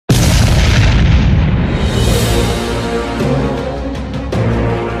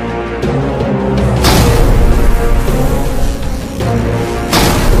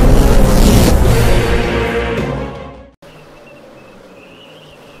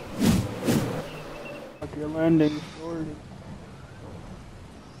your landing, shorty.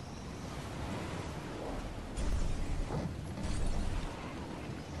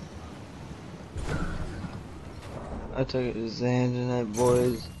 I took it to Zan tonight,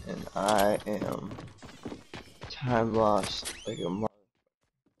 boys, and I am time lost like a mother.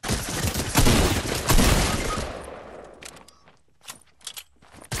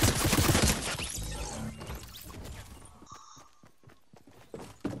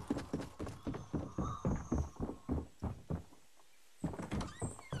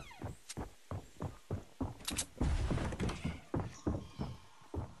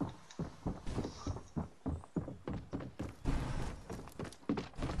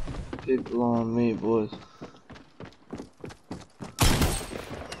 People on me, boys.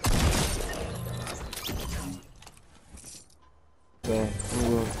 Okay, I'm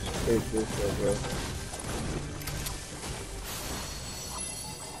going straight this way, bro.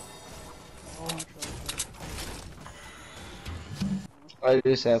 I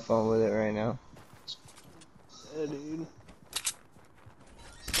just have fun with it right now. Yeah, dude.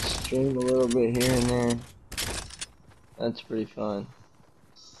 Stream a little bit here and there. That's pretty fun.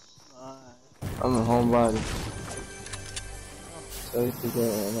 Nice. I'm a homebody. So you forget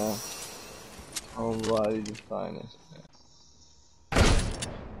right now. Homebody the finest.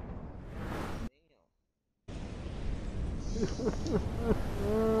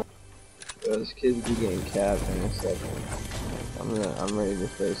 Bro, this kid's be getting capped in a second. I'm ready to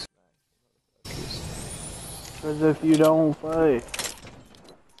face Cause if you don't fight,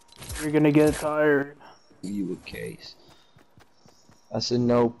 you're gonna get tired. you a case. I said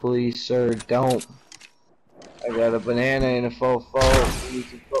no, please, sir, don't. I got a banana and a faux faux. We need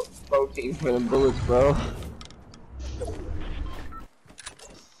some protein for them bullets, bro.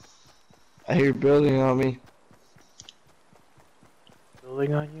 I hear building on me.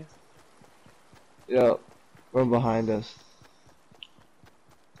 Building on you? Yep, from behind us.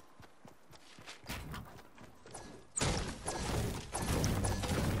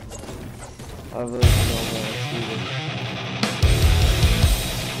 I really don't want to see them.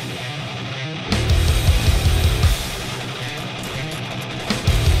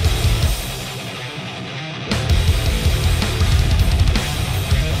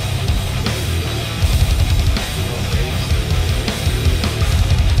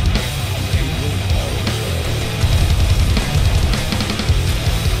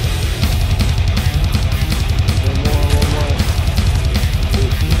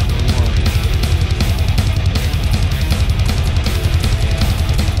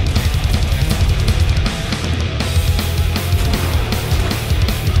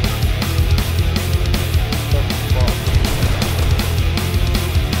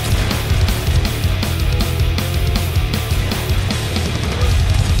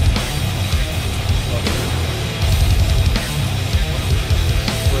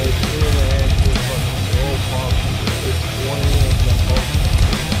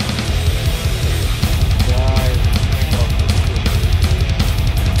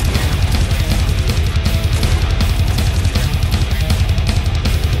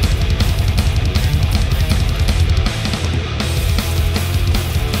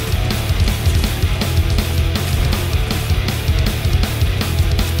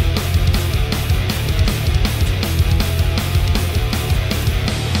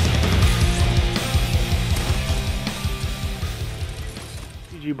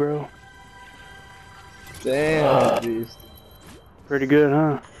 GG, bro. Damn, beast. Pretty good,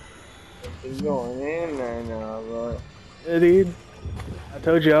 huh? It's going in right now, bro. Yeah, dude. I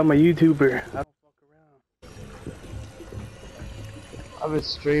told you I'm a YouTuber. I don't fuck around. I've been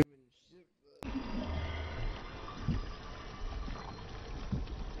streaming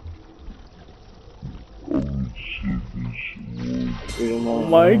shit, Oh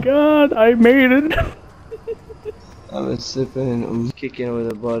my god, I made it! I've been sipping and kicking with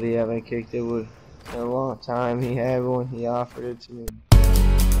a buddy. I haven't kicked it with in a long time. He had one. He offered it to me.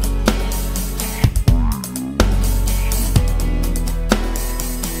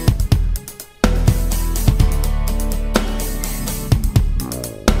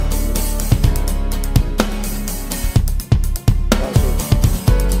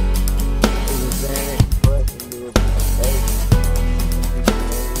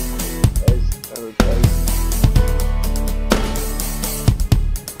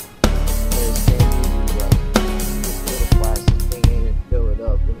 Plastic thing in it, fill it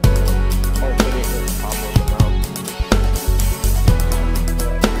up.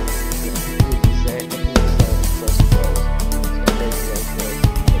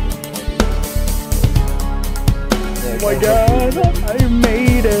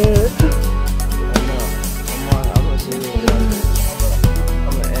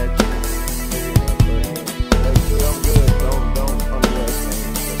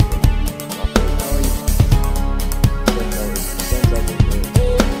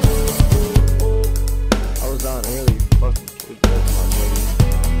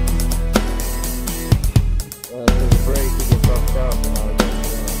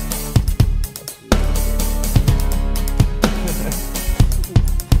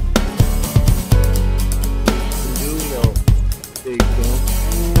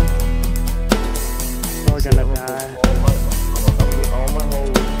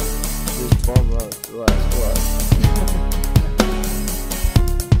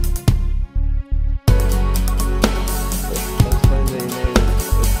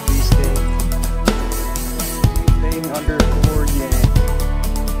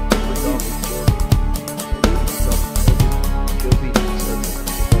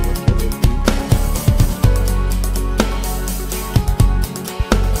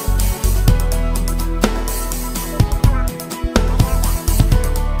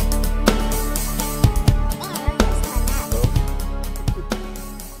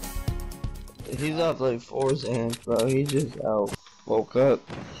 He's off like 4 hands, bro. He just out woke up.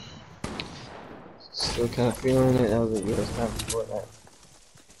 Still kind of feeling it. I was like, yeah, it's time for Fortnite.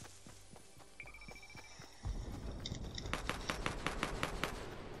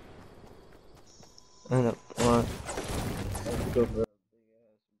 And up one. Let's go for a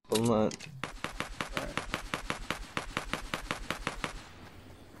big ass lunch.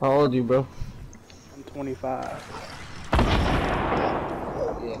 How old are you, bro? I'm 25.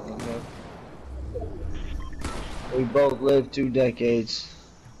 Yeah, man. We both lived 2 decades.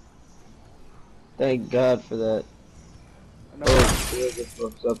 Thank God for that. I know. Oh, there's the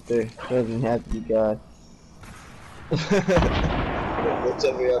folks up there. Doesn't have to be God. What's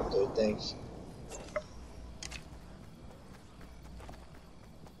up here up there? Thanks.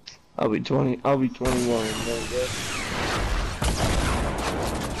 I'll be 20. I'll be 21.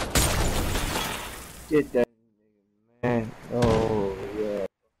 Get that nigga, man. Oh yeah.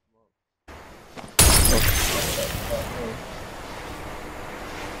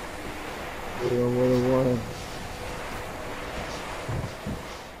 We on 101.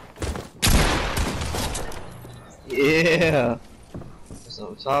 Yeah. That's what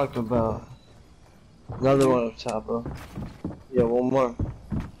I'm talking about. Another one up top, bro. Yeah, one more.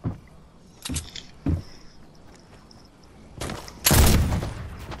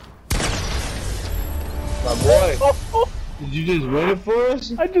 My boy. Did you just win it for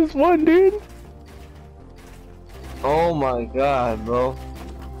us? I just won, dude. Oh my God, bro.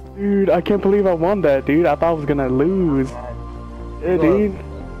 Dude, I can't believe I won that, dude. I thought I was gonna lose. Yeah, dude.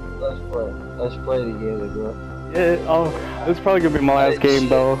 Let's play. Let's play together, bro. Yeah, oh, this is probably gonna be my last game,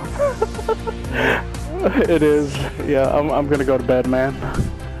 though. It is. Yeah, I'm gonna go to bed, man.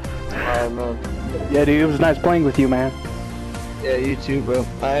 Alright, man. Yeah, dude, it was nice playing with you, man. Yeah, you too, bro.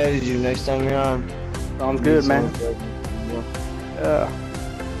 I added you next time you're on. Sounds good, man. Yeah. Yeah.